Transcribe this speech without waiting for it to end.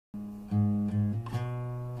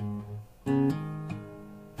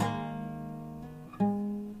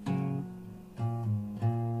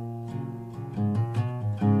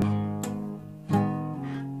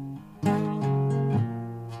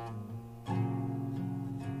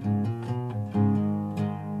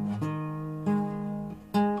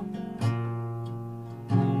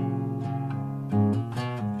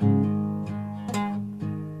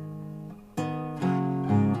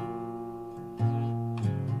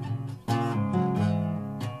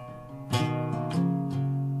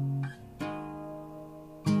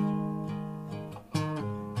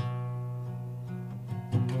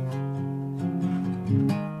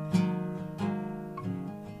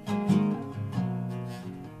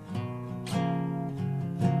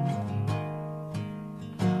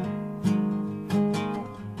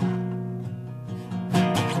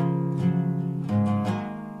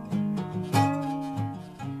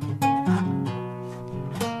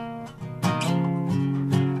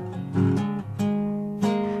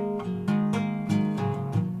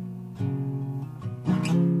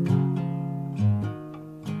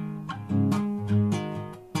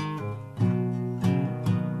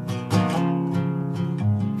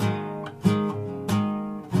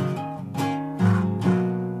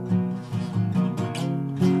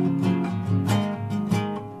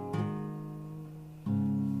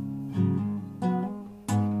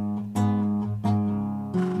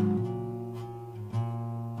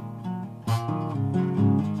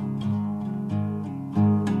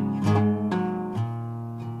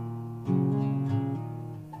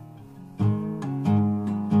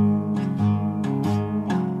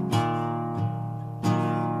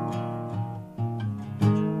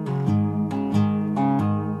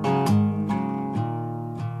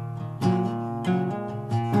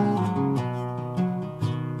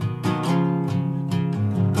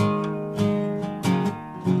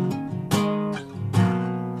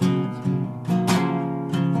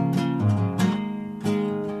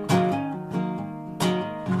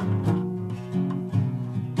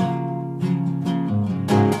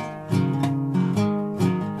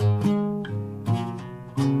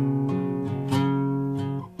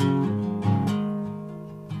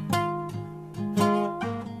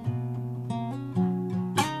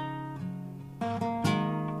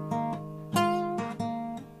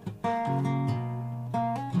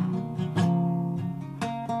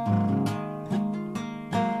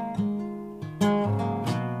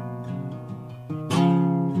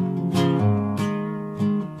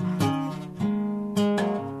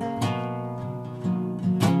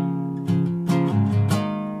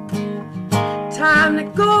time to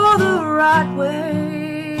go the right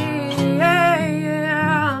way.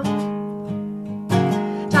 Yeah.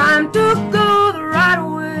 Time to go the right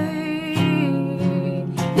way.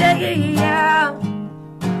 Yeah, yeah, yeah.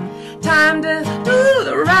 Time to do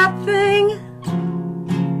the right thing.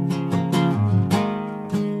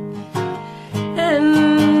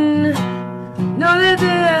 And know that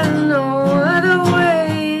there's no other way.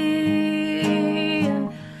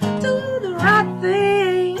 Do the right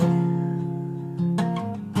thing.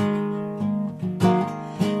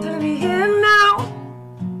 Time to be here now.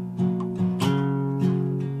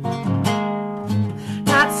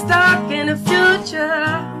 Not stuck in the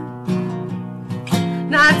future.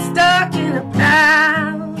 Not stuck in the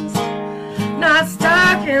past. Not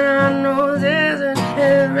stuck in our noses and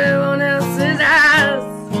everyone else's ass.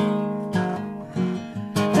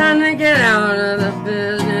 Time to get out of the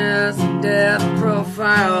business of death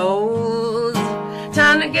profiles.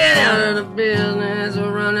 Time to get out of the business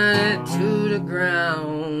of running it to the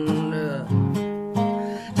ground.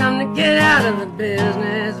 Time to get out of the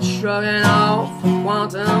business of shrugging off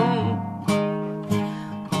quantum.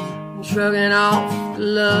 Shrugging off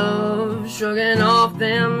love, shrugging off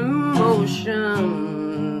them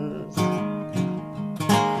emotions.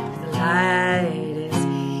 The light is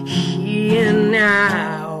here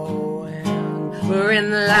now, and we're in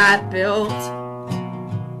the light belt.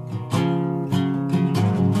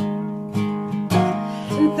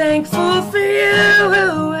 And thankful for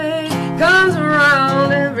you, it comes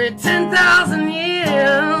around every 10,000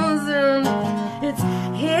 years, and it's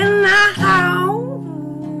here now.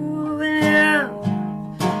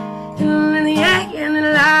 And the act and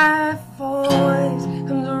the life always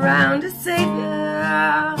comes around to save you.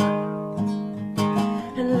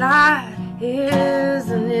 And life is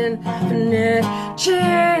an infinite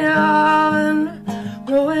chain of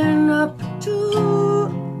growing up to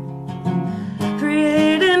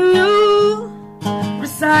creating new,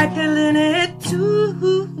 recycling it too,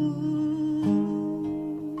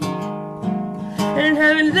 and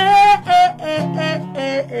having levels.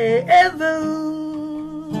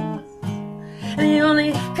 And the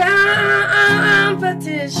only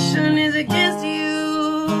competition is against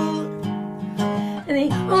you. And the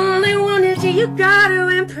only one that you gotta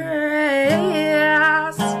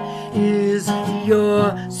impress is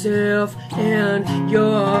yourself and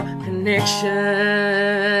your connection.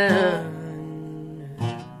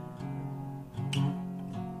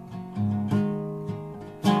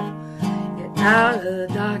 Get out of the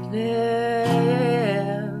darkness.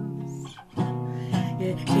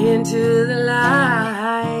 Into the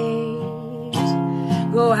light.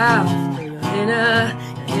 Go after your inner,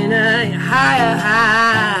 your higher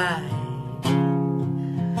high.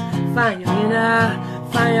 Find your inner,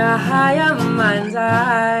 find your higher mind's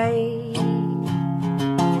eye.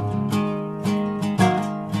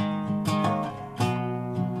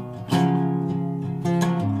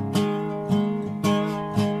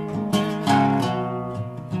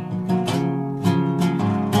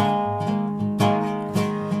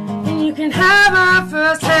 You can have our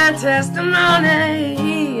first-hand testimony,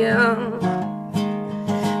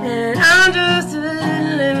 and I'm just a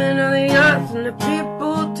little living on the earth, and the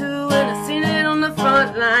people too, and I've seen it on the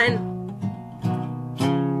front line.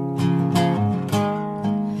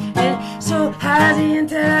 And so has the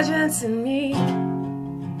intelligence in me,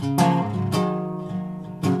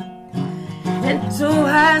 and so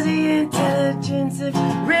has the intelligence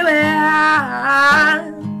everywhere.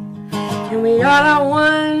 And we all are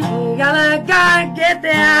one, we gotta get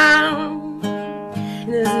down.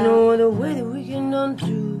 And there's no other way that we can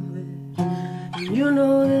undo it. And you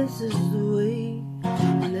know this is the way.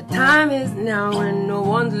 And the time is now when no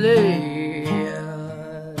one's late.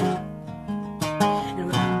 And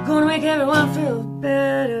we're gonna make everyone feel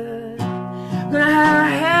better. Gonna have our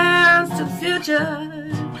hands to the future.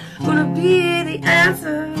 Gonna be the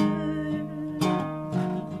answer.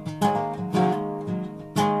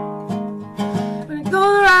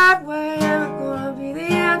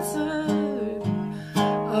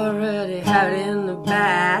 Have it in the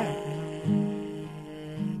bag,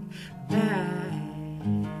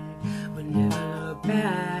 we never look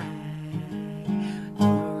back, do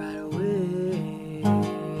it right away,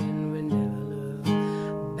 and we never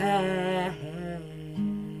look back again.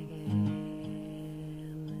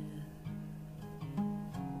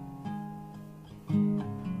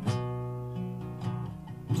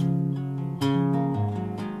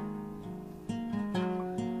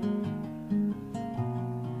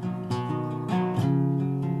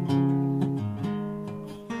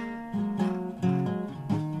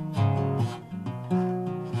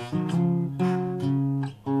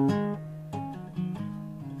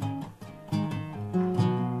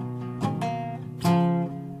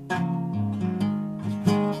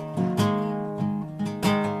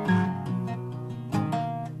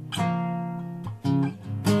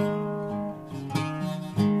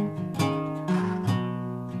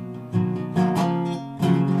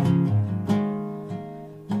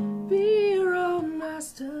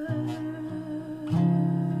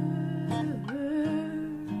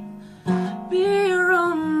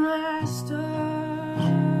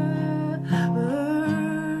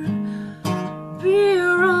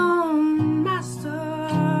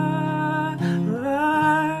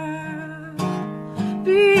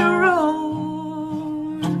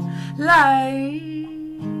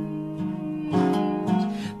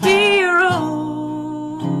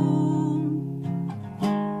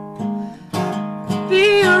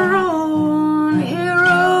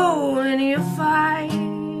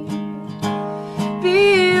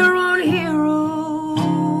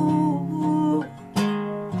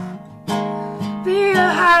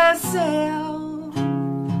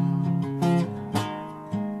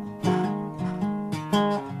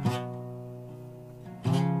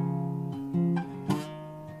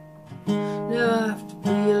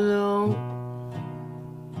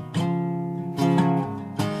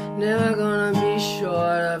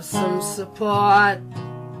 support.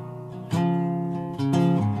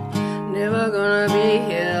 Never gonna be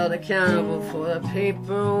held accountable for the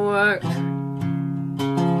paperwork.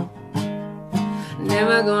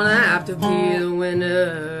 Never gonna have to be the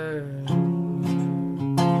winner,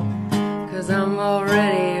 'cause I'm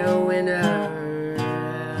already a winner.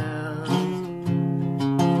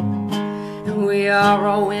 And we are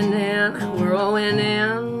all winning, we're all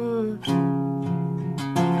winning,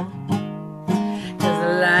 'cause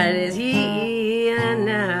the light is here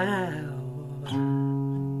now.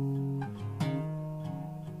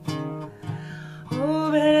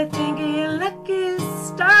 Oh, better think of your lucky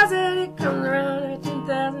stars that it comes around every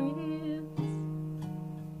 10,000 years.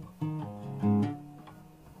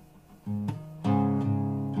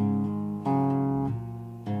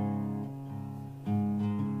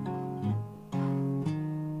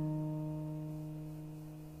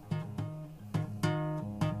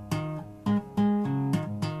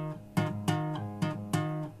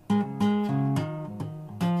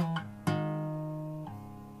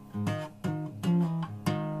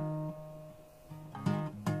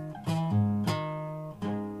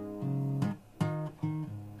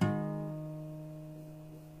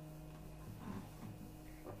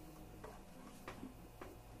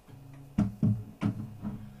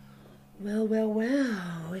 Well, well,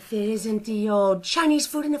 well, if it isn't the old Chinese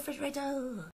food in the refrigerator.